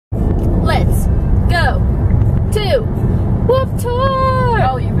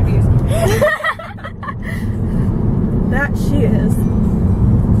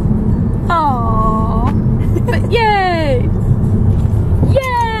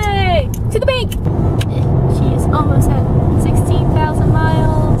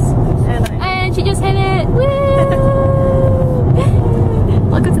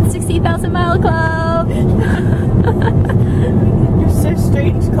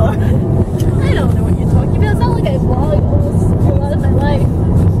car. I don't know what you're talking about. It's not like I vlog a lot of my life.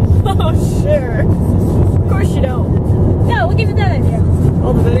 Oh, sure. Of course you don't. No, look at that idea.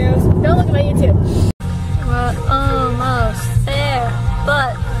 All the videos? Don't look at my YouTube. We're almost there,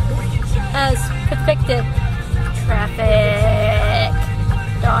 but as predicted, traffic.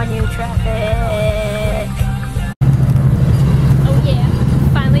 Darn you, traffic. Oh yeah,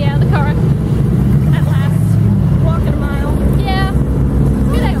 finally out of the car. At last, walking a mile. Yeah,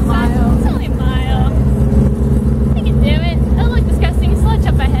 good exercise. It's only a mile. I can do it. It'll look disgusting. Sledge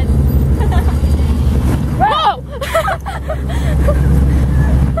up my head. Whoa!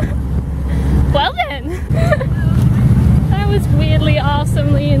 Well then, that was weirdly,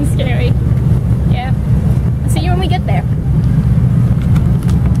 awesomely, and scary. Yeah, I'll see you when we get there.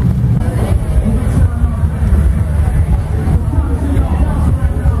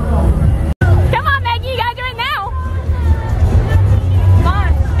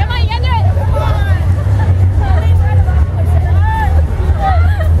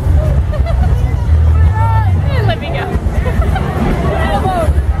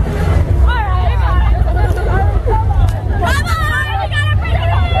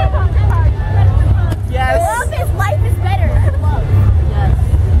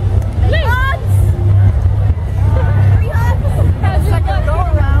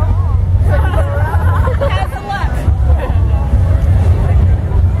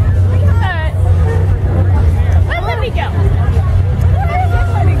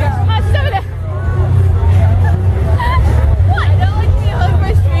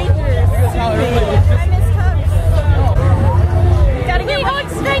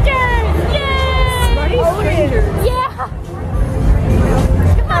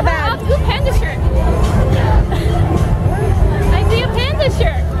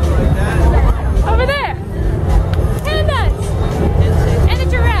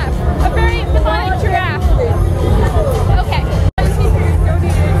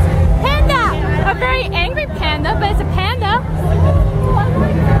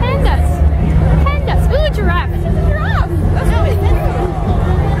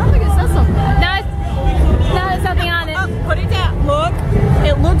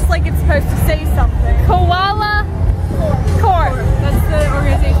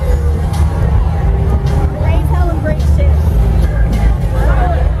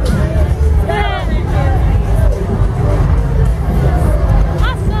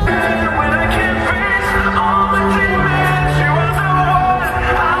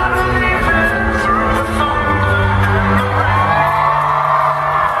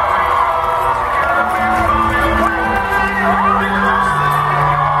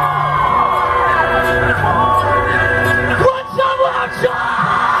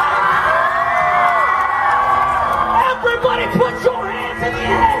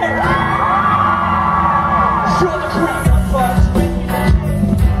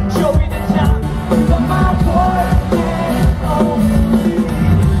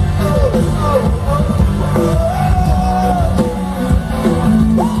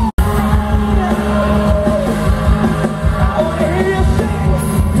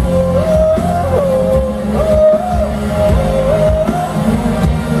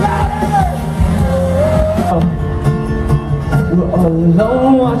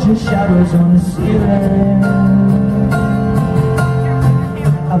 Alone watching shadows on the ceiling.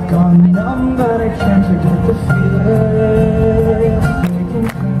 I've gone numb but I can't forget the feeling.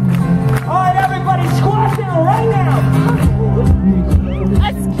 Alright everybody, squat down right now.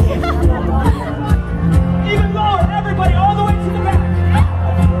 Even lower, everybody, all the way to the back.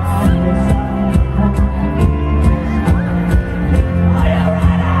 Are you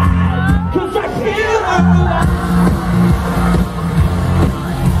ready? 'Cause I feel alive.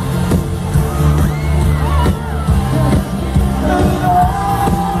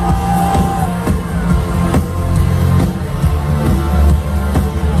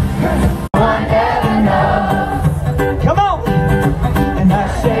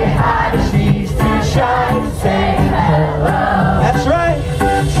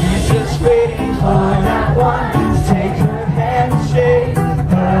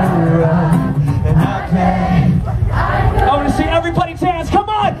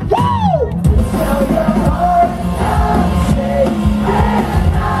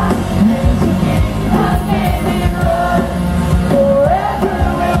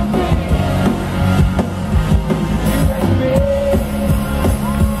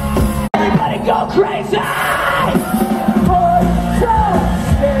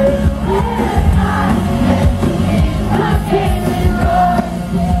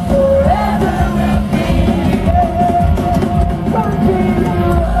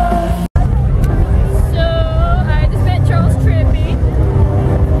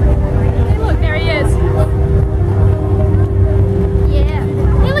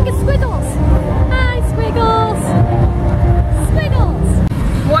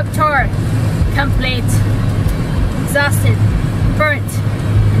 exhausted, burnt,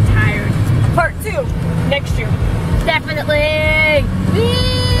 and tired. Part 2 next year. Definitely.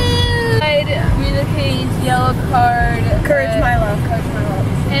 Communicate, yellow card. Courage Milo. Courage Milo.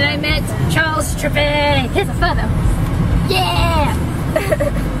 And I met Charles Trippy. Here's a photo. Yeah.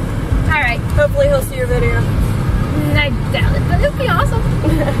 All right. Hopefully he'll see your video. I doubt it, but it'll be awesome.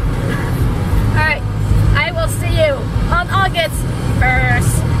 All right. I will see you on August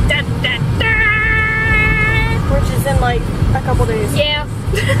 1st. Da, da, da. Which is in like a couple days. Yeah.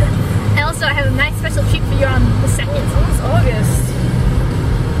 And also, I have a nice special treat for you on the 2nd. It's August.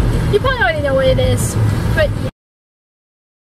 You probably already know what it is, but yeah.